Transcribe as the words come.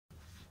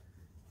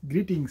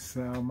Greetings,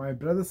 my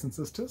brothers and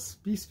sisters.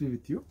 Peace be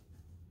with you.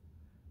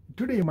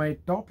 Today, my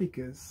topic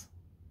is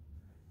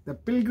the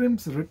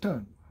Pilgrim's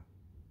Return.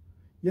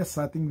 Yes,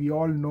 I think we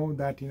all know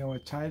that in our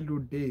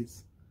childhood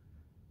days,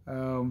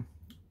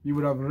 we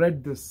would have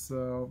read this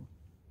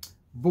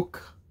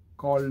book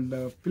called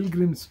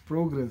Pilgrim's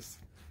Progress,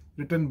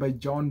 written by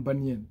John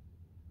Bunyan.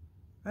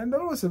 And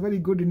that was a very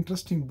good,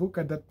 interesting book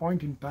at that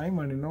point in time.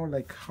 And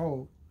like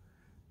how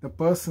the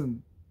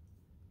person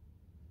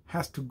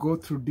has to go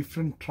through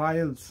different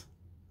trials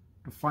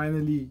to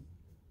finally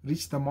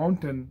reach the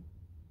mountain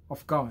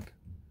of God.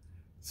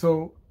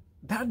 So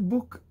that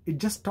book, it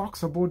just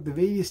talks about the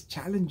various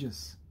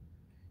challenges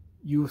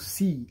you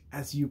see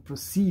as you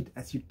proceed,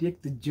 as you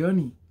take the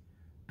journey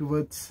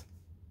towards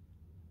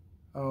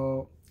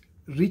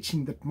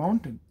reaching that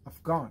mountain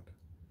of God.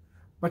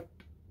 But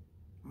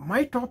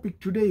my topic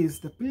today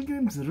is the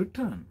Pilgrim's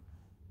Return.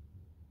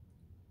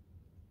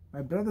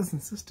 My brothers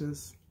and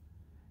sisters,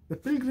 the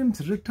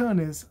Pilgrim's Return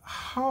is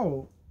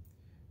how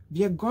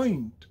we are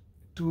going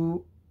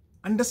to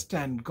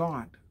understand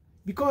God,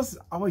 because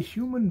our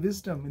human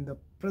wisdom in the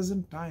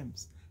present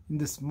times, in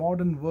this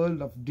modern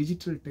world of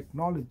digital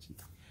technology,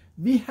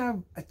 we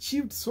have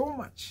achieved so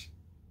much.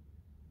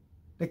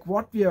 Like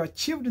what we have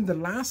achieved in the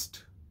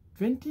last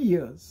 20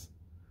 years,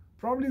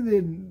 probably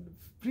the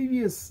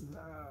previous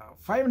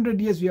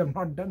 500 years we have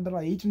not done that,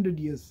 or 800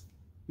 years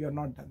we have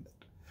not done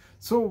that.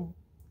 So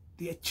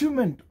the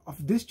achievement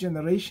of this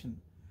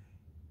generation,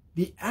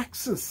 the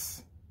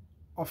access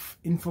of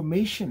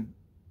information,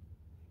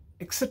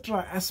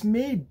 etc., has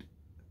made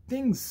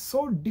things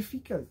so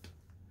difficult.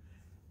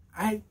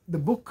 The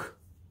book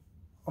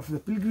of the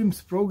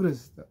Pilgrim's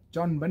Progress,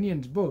 John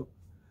Bunyan's book,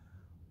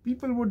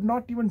 people would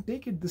not even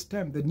take it this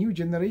time. The new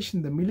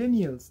generation, the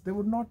millennials, they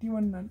would not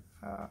even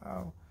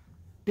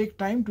take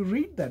time to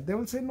read that. They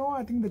will say, no,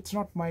 I think that's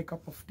not my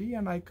cup of tea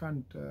and I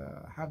can't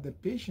have the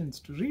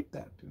patience to read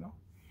that,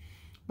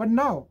 But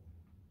now,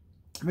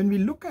 when we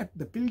look at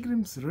the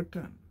Pilgrim's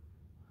Return,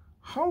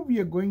 how we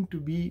are going to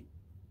be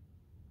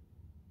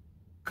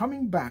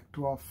coming back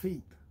to our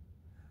faith.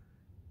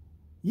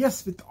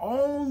 Yes, with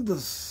all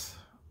this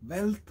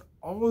wealth,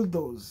 all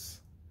those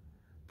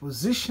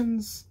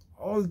positions,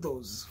 all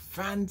those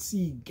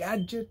fancy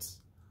gadgets,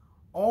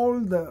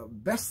 all the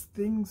best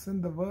things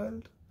in the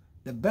world,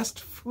 the best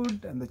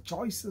food and the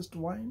choicest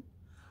wine,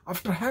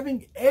 after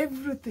having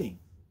everything,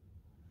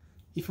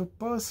 if a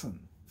person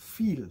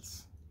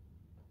feels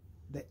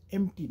the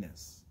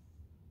emptiness,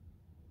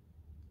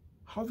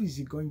 how is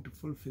he going to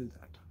fulfill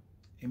that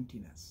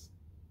emptiness?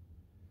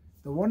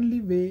 The only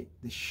way,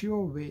 the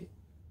sure way,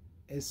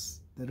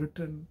 is the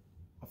return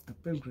of the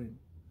pilgrim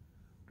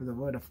to the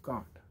Word of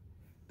God.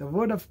 The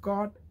Word of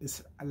God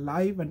is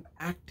alive and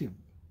active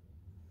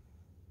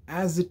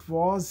as it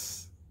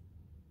was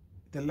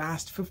the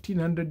last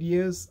 1500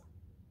 years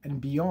and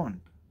beyond.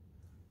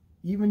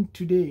 Even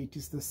today it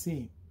is the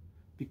same,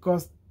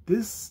 because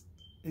this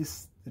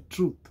is the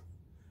truth.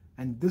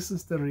 And this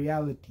is the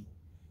reality.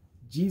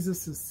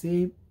 Jesus is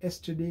same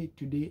yesterday,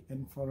 today,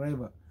 and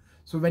forever.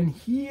 So when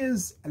He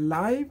is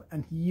alive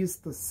and He is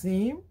the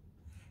same,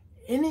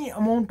 any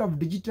amount of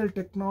digital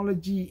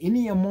technology,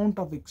 any amount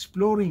of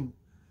exploring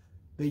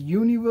the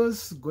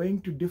universe,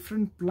 going to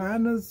different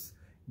planets,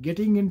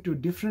 getting into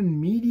different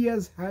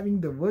medias,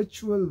 having the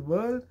virtual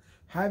world,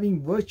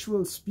 having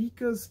virtual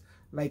speakers,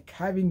 like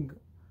having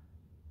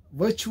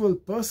virtual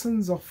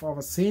persons of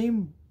our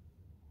same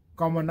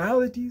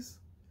commonalities,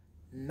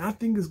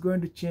 nothing is going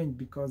to change,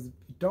 because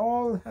it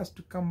all has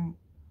to come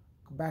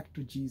back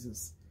to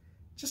Jesus.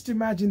 Just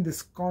imagine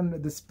this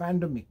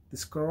pandemic,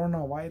 this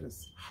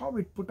coronavirus, how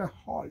it put a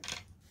halt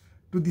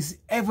to this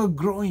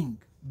ever-growing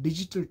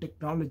digital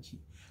technology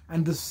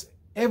and this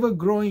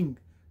ever-growing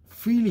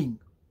feeling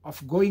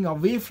of going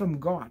away from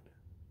God.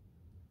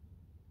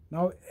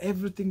 Now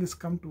everything has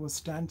come to a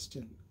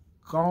standstill.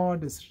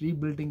 God is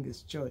rebuilding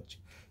His church.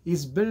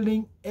 He's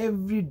building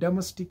every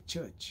domestic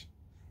church.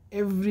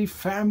 Every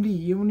family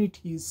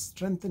unity is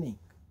strengthening.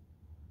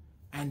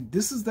 And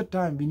this is the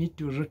time we need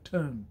to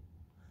return,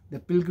 the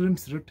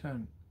Pilgrim's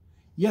Return.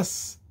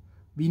 Yes,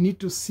 we need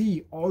to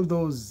see all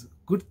those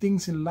good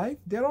things in life.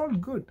 They're all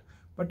good,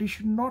 but you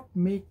should not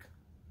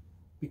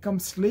become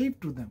slave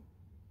to them.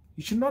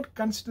 You should not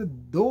consider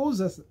those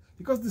as,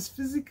 because this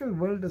physical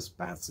world is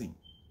passing.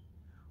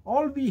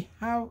 All we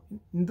have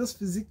in this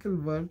physical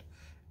world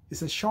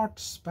is a short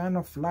span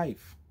of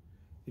life.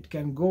 It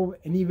can go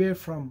anywhere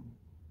from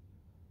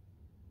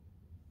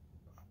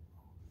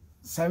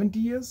 70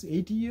 years,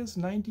 80 years,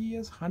 90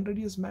 years, 100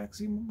 years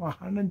maximum, or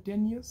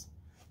 110 years.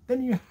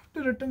 Then you have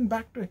to return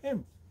back to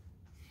Him.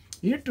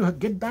 You need to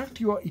get back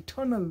to your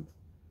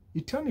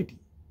eternity.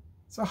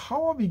 So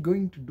how are we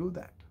going to do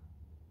that?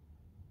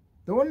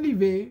 The only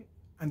way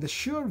and the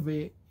sure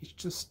way is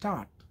to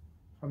start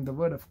from the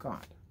Word of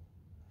God.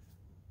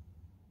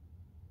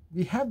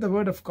 We have the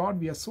Word of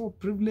God. We are so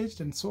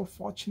privileged and so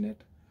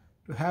fortunate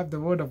to have the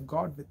Word of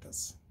God with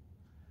us.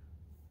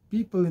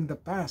 People in the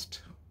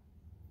past,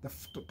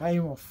 the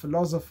time of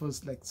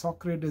philosophers like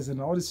Socrates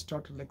and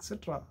Aristotle,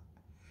 etc.,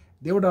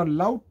 They would have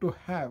loved to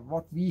have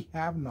what we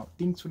have now.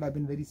 Things would have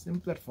been very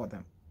simpler for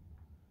them.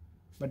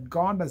 But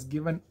God has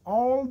given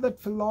all that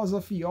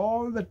philosophy,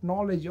 all that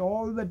knowledge,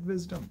 all that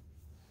wisdom,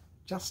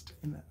 just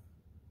in a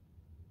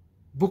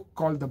book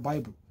called the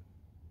Bible.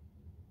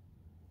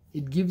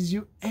 It gives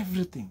you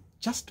everything.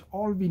 Just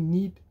all we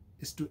need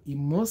is to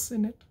immerse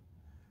in it,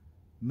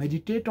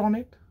 meditate on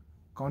it,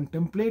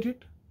 contemplate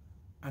it,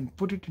 and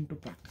put it into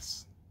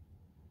practice.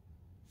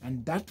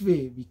 And that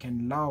way we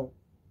can love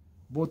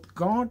both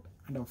God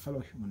and our fellow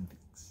human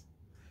beings.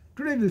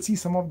 Today we'll see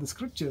some of the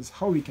scriptures,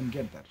 how we can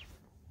get there.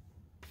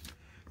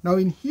 Now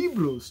in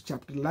Hebrews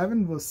chapter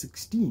 11 verse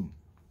 16,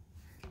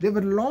 they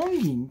were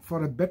longing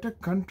for a better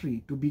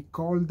country to be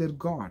called their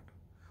God,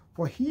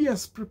 for he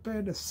has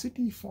prepared a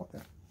city for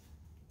them.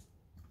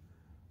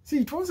 See,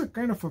 it was a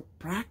kind of a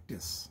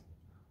practice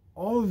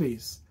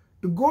always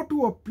to go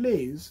to a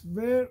place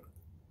where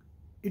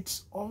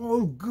it's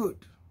all good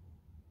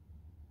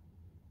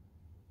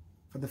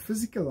for the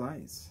physical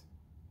eyes,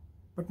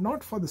 but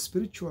not for the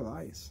spiritual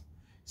eyes.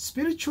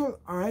 Spiritual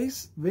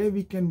eyes, where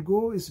we can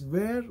go, is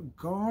where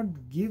God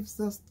gives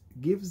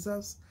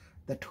us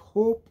that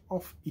hope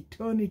of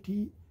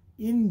eternity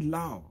in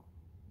love,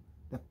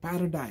 the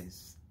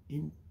paradise.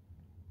 You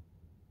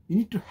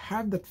need to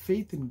have that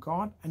faith in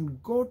God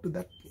and go to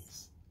that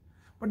place.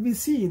 But we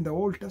see in the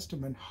Old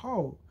Testament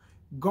how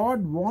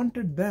God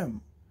wanted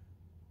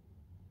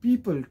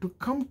people to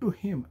come to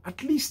him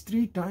at least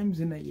 3 times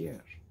in a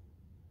year.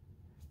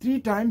 3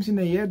 times in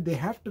a year they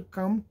have to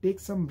come, take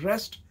some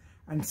rest,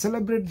 and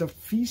celebrate the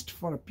feast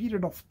for a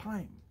period of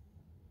time.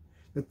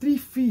 The 3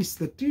 feasts,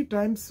 the 3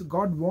 times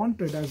God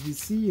wanted, as we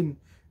see in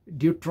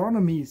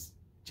Deuteronomy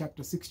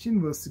chapter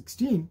 16 verse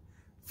 16,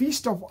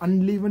 Feast of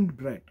Unleavened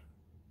Bread,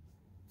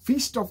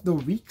 Feast of the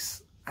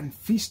Weeks, and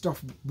Feast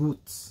of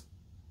Booths.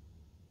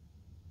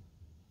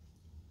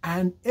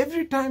 And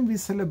every time we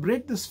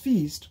celebrate this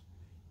feast,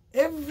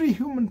 every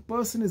human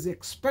person is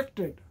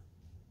expected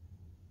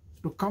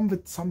to come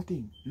with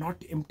something,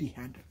 not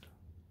empty-handed.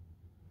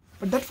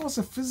 But that was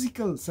a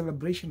physical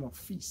celebration of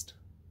feast.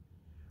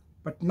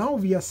 But now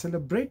we are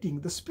celebrating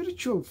the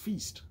spiritual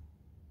feast,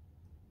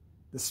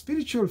 the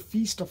spiritual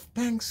feast of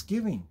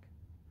thanksgiving.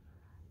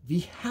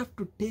 We have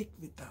to take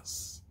with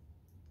us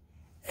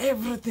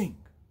everything,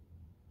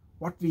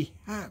 what we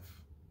have,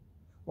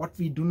 what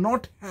we do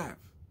not have,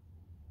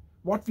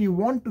 what we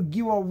want to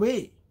give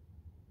away,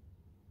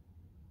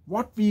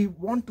 what we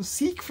want to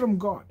seek from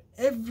God,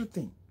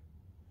 everything.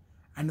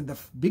 And the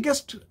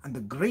biggest and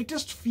the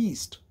greatest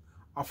feast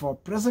of our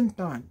present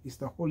time is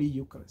the Holy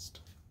Eucharist.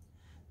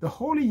 The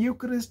Holy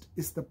Eucharist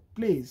is the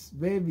place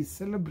where we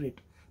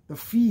celebrate the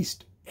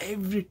feast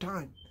every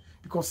time,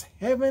 because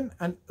heaven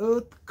and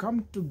earth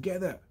come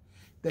together.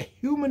 The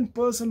human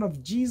person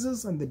of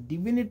Jesus and the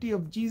divinity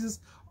of Jesus,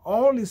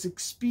 all is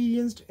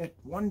experienced at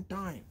one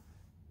time.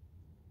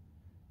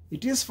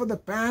 It is for the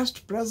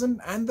past,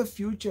 present, and the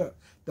future.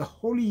 The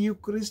Holy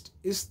Eucharist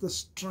is the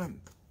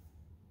strength.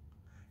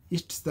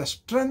 It's the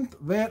strength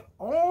where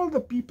all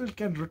the people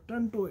can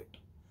return to it,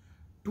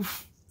 to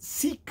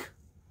seek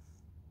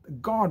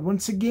God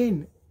once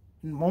again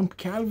in Mount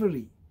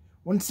Calvary,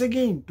 once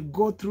again to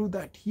go through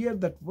that, hear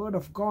that word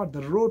of God,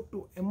 the road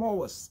to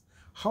Emmaus,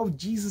 how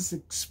Jesus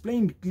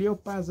explained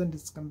Cleopas and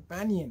his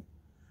companion,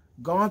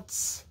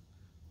 God's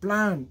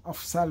plan of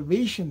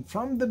salvation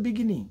from the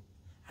beginning,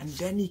 and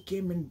then he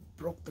came and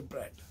broke the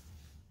bread.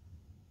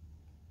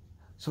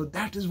 So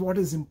that is what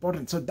is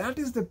important. So that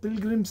is the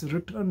pilgrim's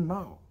return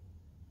now.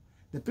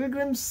 The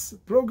pilgrim's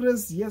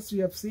progress, yes, we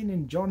have seen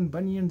in John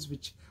Bunyan's,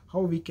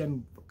 how we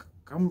can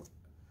come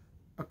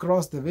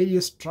across the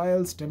various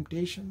trials,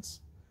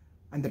 temptations,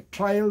 and the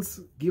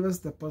trials give us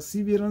the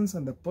perseverance,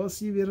 and the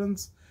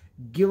perseverance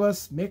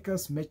make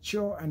us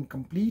mature and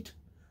complete.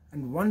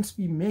 And once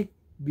we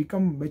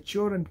become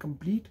mature and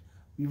complete,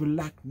 we will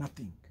lack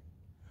nothing.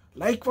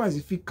 Likewise,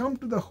 if we come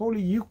to the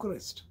Holy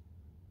Eucharist,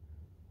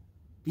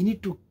 we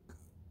need to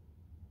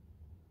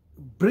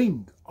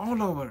bring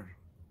all our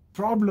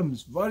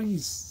problems,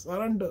 worries,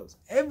 surrenders,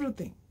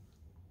 everything.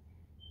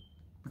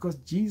 Because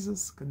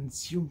Jesus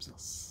consumes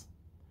us.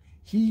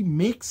 He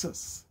makes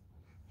us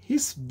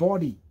his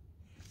body,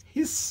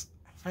 his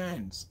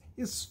hands,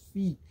 his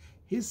feet,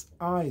 his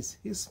eyes,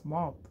 his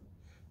mouth,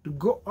 to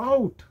go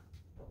out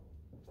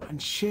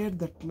and share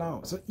that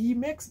love. So he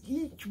makes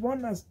each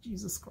one as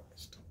Jesus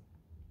Christ,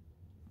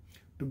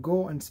 to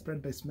go and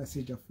spread this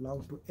message of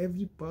love to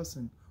every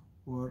person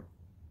who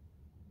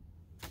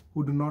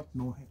do not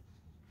know him.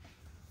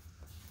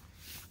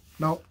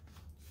 Now,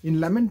 in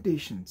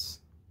Lamentations,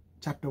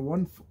 chapter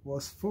 1,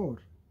 verse 4,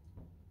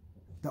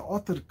 the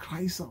author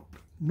cries out,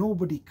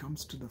 nobody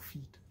comes to the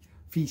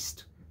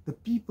feast. The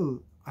people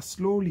are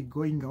slowly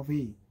going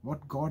away,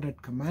 what God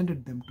had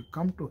commanded them to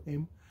come to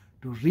him,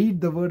 to read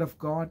the word of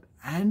God,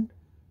 and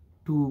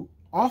to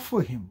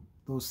offer him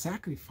those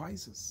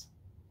sacrifices.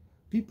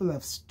 People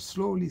have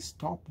slowly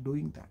stopped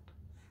doing that.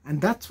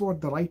 And that's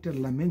what the writer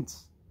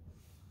laments.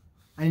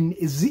 And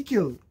in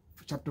Ezekiel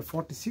chapter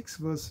 46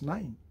 verse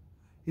 9,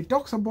 he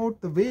talks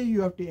about the way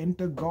you have to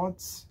enter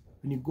God's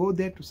when you go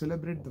there to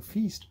celebrate the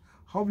feast,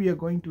 how we are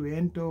going to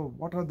enter,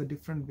 what are the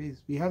different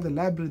ways. We have the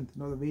labyrinth,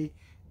 the way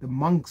the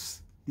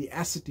monks, the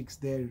ascetics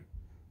there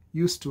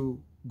used to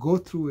go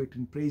through it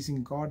in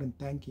praising God and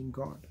thanking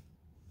God.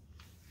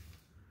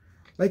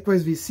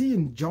 Likewise, we see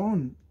in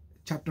John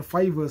chapter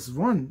 5 verse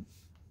 1,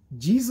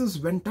 Jesus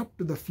went up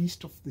to the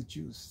feast of the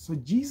Jews. So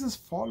Jesus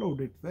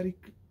followed it very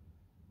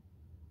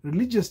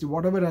religiously,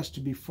 whatever has to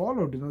be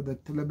followed,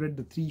 that celebrate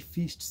the three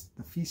feasts,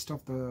 the feast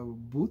of the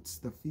booths,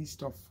 the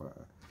feast of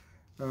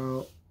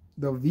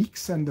the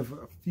weeks, and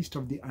the feast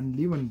of the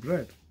unleavened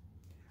bread.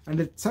 And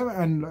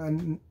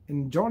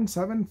in John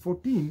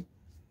 7:14,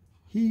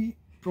 he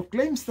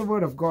proclaims the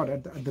word of God.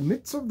 At the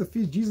midst of the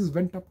feast, Jesus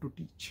went up to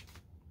teach.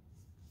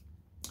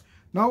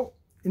 Now,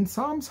 in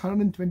Psalms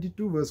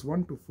 122 verse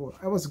 1 to 4,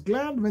 I was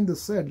glad when they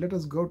said, let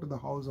us go to the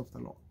house of the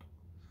Lord.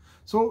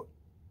 So,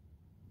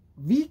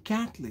 we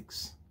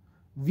Catholics,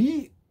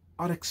 we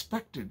are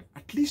expected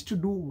at least to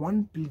do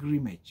one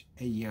pilgrimage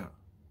a year.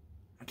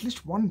 At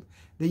least one.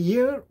 The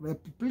year where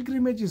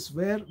pilgrimage is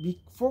where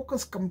we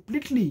focus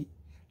completely,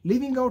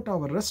 leaving out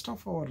our rest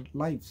of our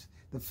lives,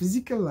 the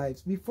physical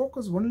lives. We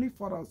focus only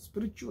for our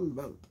spiritual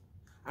wealth.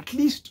 At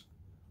least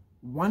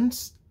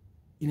once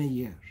in a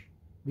year,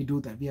 we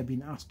do that. We have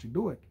been asked to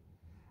do it.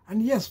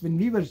 And yes, when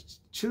we were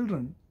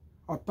children,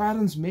 our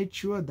parents made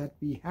sure that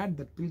we had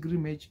that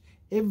pilgrimage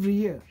every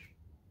year.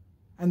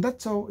 And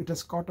that's how it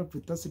has caught up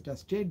with us, it has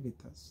stayed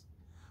with us.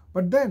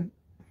 But then,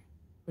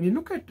 when you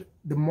look at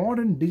the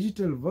modern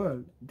digital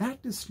world, that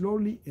is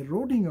slowly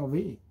eroding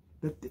away.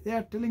 That they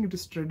are telling it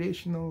is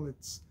traditional,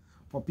 it's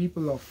for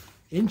people of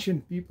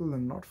ancient people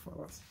and not for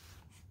us.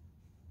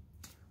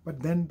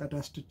 But then that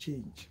has to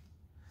change.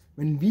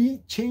 When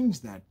we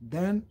change that,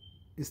 then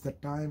is the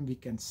time we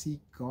can seek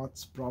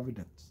God's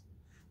providence.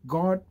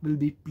 God will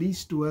be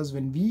pleased to us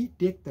when we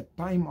take the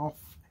time of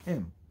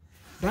Him.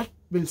 That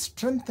will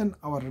strengthen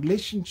our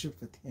relationship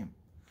with Him.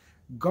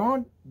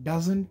 God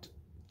doesn't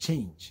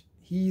change.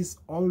 He is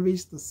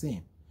always the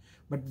same.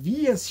 But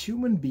we as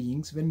human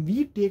beings, when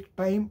we take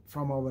time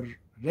from our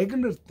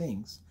regular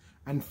things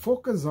and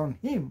focus on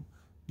Him,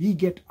 we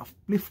get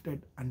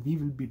uplifted and we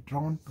will be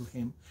drawn to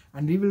Him,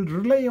 and we will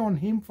rely on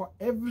Him for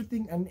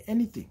everything and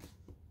anything,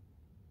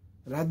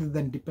 rather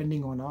than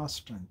depending on our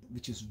strength,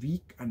 which is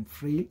weak and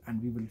frail,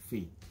 and we will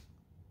fail.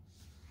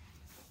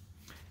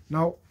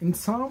 Now, in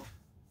Psalm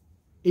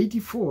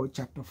 84,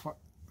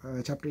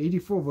 chapter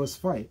 84, verse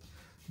 5,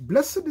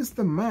 blessed is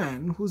the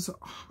man whose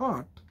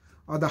heart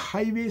are the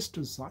highways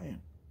to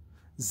Zion.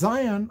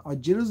 Zion or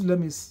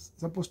Jerusalem is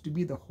supposed to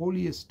be the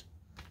holiest.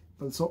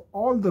 So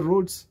all the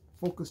roads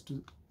focus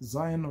to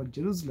Zion or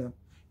Jerusalem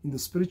in the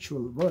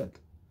spiritual world.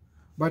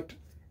 But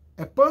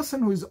a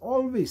person who is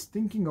always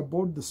thinking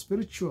about the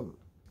spiritual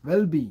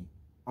well-being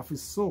of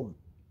his soul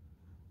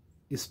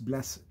is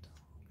blessed.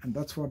 And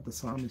that's what the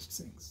psalmist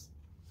sings.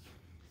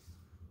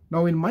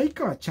 Now in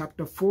Micah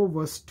chapter 4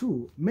 verse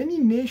 2, many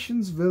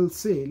nations will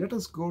say, let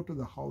us go to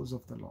the house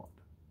of the Lord.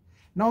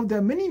 Now there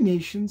are many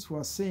nations who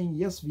are saying,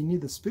 yes, we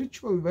need the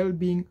spiritual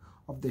well-being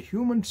of the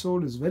human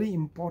soul is very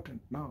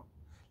important now.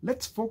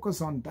 Let's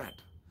focus on that.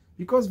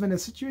 Because when a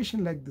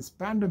situation like this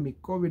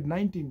pandemic,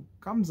 COVID-19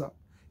 comes up,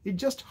 it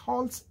just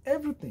halts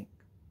everything.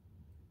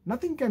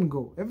 Nothing can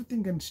go,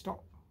 everything can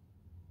stop.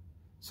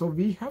 So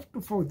we have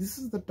to focus. This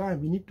is the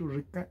time we need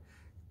to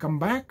come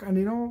back and,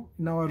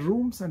 in our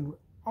rooms and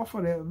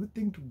offer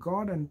everything to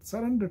God and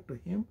surrender to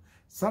Him,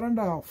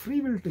 surrender our free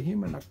will to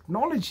Him, and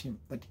acknowledge Him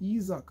that He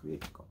is our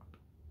creator God.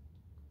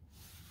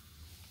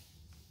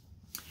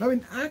 Now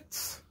in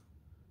Acts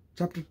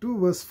chapter 2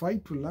 verse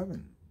 5 to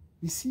 11,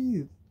 we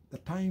see the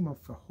time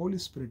of the Holy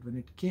Spirit when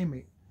it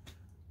came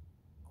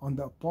on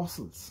the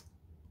apostles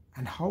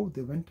and how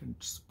they went and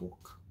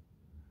spoke.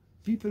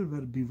 People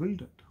were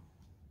bewildered.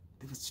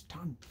 They were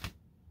stunned.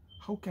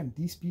 How can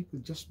these people,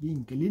 just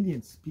being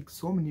Galileans, speak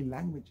so many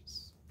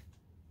languages?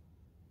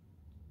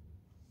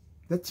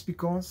 That's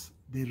because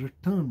they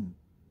return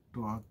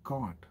to our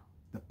God.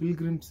 The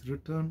pilgrims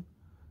return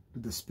to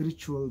the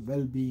spiritual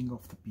well-being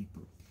of the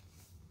people.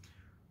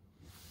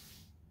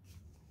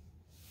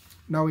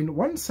 Now in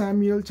 1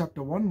 Samuel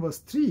chapter 1 verse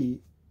 3,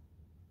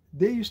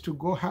 they used to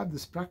go have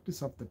this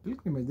practice of the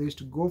pilgrimage. They used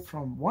to go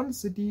from one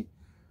city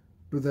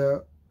to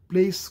the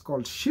place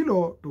called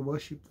Shiloh to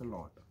worship the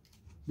Lord.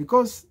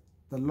 Because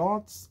the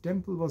Lord's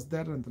temple was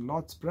there and the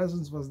Lord's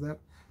presence was there,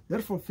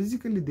 therefore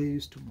physically they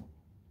used to move.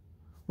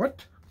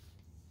 But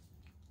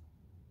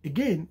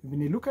again, when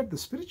you look at the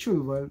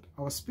spiritual world,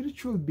 our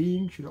spiritual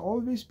being should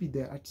always be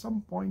there at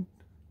some point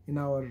in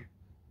our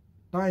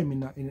time,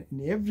 in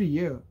every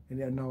year,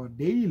 in our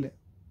daily,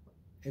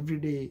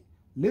 everyday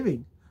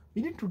living.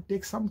 We need to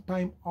take some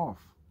time off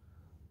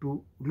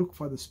to look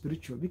for the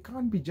spiritual. We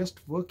can't be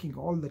just working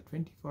all the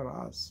 24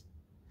 hours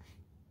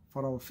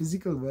for our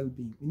physical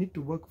well-being. We need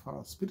to work for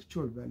our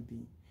spiritual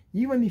well-being.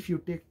 Even if you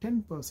take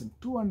 10%,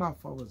 2.5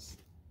 hours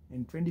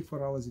in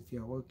 24 hours if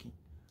you are working.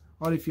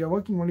 Or if you are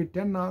working only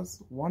 10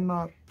 hours, 1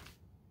 hour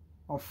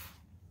of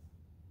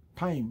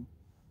time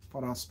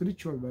for our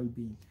spiritual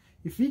well-being.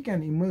 If we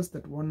can immerse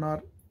that 1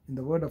 hour in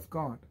the Word of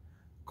God,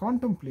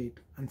 contemplate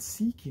and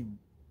seek Him,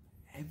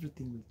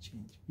 everything will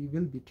change. We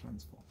will be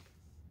transformed.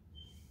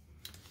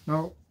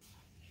 Now,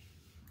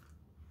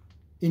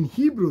 in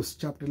Hebrews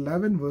chapter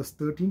 11 verse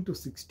 13 to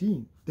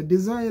 16, they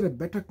desire a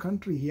better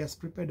country. He has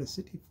prepared a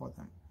city for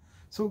them.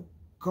 So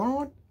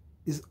God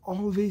is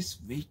always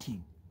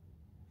waiting.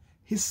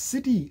 His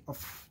city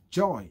of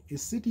joy,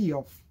 His city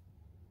of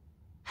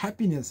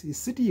happiness, His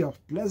city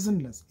of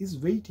pleasantness is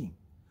waiting.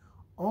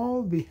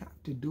 All we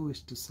have to do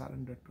is to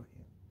surrender to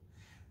Him.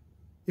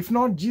 If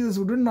not, Jesus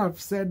wouldn't have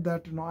said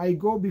that, I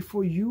go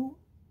before you.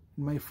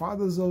 In my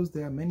Father's house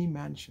there are many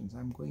mansions.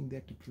 I'm going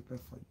there to prepare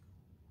for you.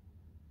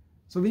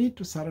 So we need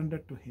to surrender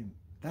to Him.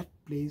 That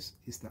place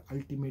is the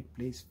ultimate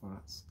place for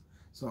us.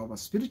 So our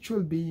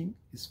spiritual being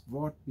is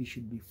what we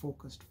should be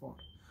focused for.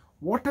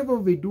 Whatever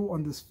we do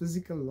on this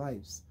physical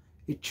lives,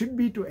 it should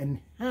be to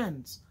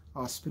enhance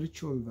our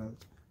spiritual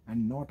wealth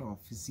and not our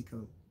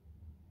physical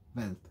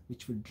wealth,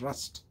 which would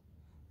rust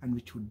and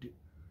which would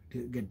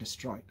get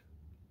destroyed.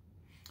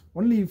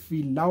 Only if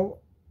we love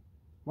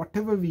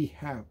whatever we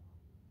have,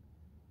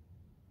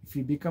 if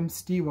we become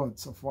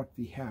stewards of what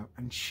we have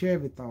and share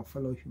with our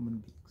fellow human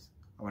beings,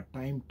 our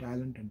time,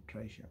 talent and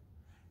treasure,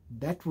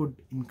 that would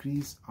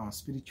increase our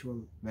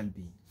spiritual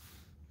well-being.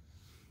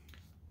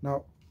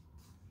 Now,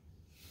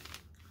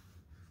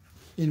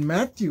 in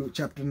Matthew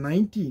chapter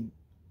 19,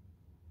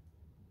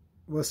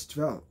 verse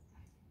 12,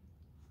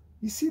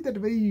 you see that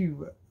very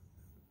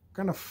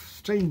kind of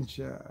strange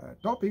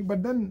topic,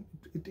 but then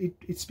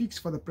it speaks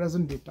for the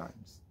present day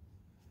times.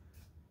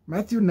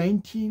 Matthew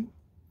 19,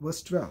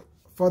 verse 12,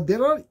 for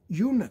there are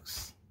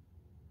eunuchs,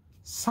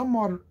 some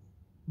are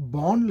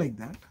born like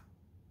that,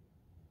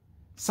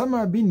 some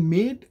have been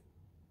made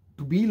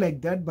to be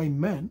like that by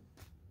men,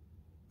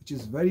 which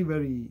is very,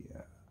 very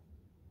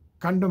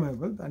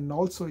condemnable, and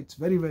also it's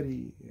very,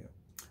 very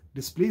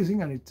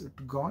displeasing and it's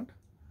to God,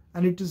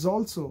 and it is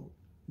also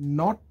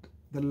not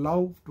the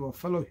love to a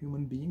fellow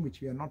human being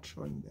which we are not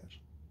showing there.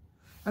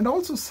 And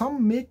also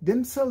some make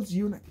themselves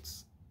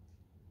eunuchs.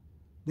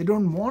 They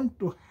don't want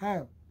to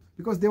have,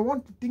 because they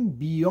want to think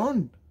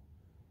beyond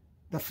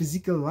the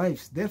physical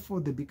lives, therefore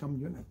they become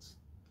eunuchs.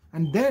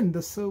 And then they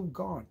serve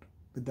God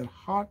with their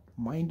heart,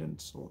 mind and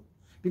soul.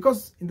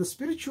 Because in the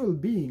spiritual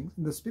being,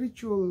 in the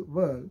spiritual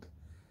world,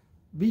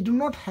 we do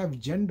not have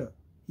gender,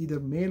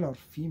 either male or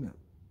female.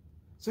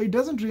 So it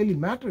doesn't really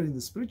matter in the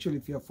spiritual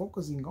if you are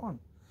focusing on.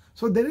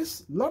 So there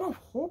is a lot of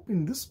hope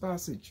in this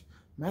passage,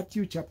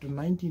 Matthew chapter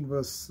 19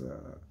 verse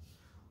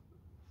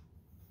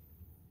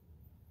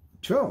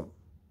 12,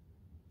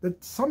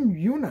 that some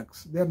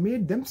eunuchs, they have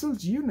made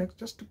themselves eunuchs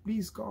just to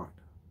please God.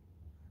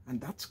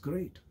 And that's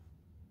great.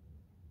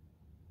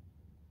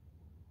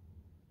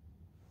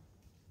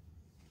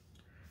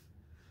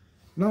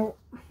 Now,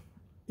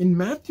 in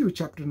Matthew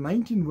chapter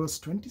 19 verse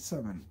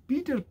 27,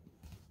 Peter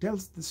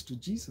tells this to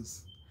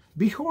Jesus.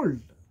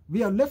 Behold, we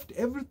have left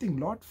everything,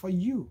 Lord, for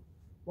you.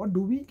 What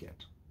do we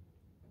get?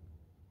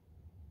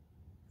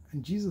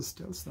 And Jesus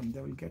tells them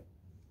they will get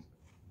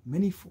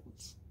many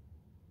folds,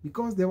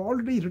 because they are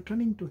already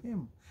returning to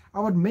Him.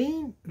 Our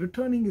main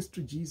returning is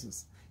to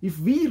Jesus. If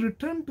we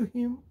return to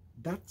Him,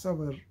 that's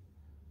our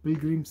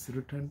pilgrim's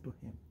return to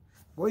Him.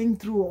 Going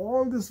through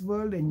all this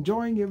world,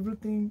 enjoying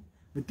everything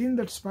within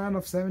that span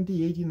of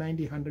 70, 80,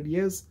 90, 100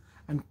 years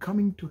and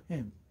coming to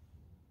Him.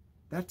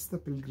 That's the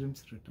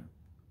pilgrim's return.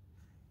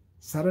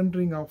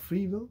 Surrendering our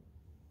free will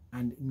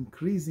and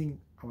increasing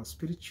our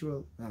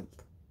spiritual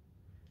wealth.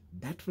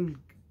 That will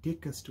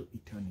take us to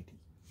eternity.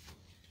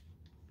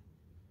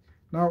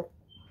 Now,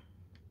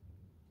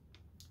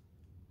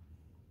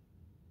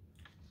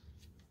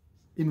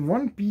 in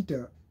 1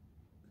 Peter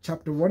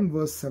chapter 1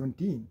 verse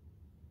 17,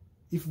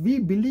 if we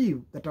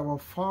believe that our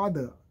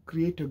Father,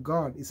 Creator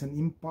God, is an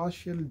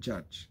impartial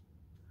judge,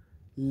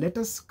 let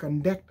us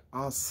conduct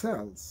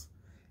ourselves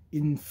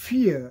in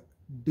fear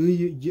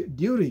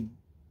during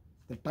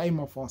the time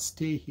of our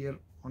stay here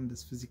on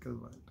this physical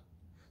world.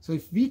 So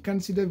if we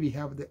consider we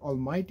have the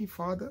Almighty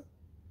Father,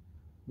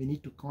 we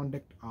need to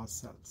conduct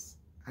ourselves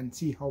and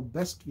see how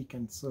best we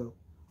can serve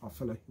our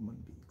fellow human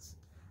beings.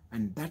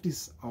 And that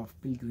is our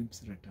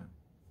pilgrim's return.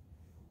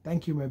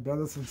 Thank you, my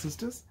brothers and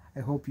sisters. I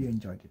hope you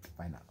enjoyed it.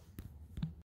 Bye now.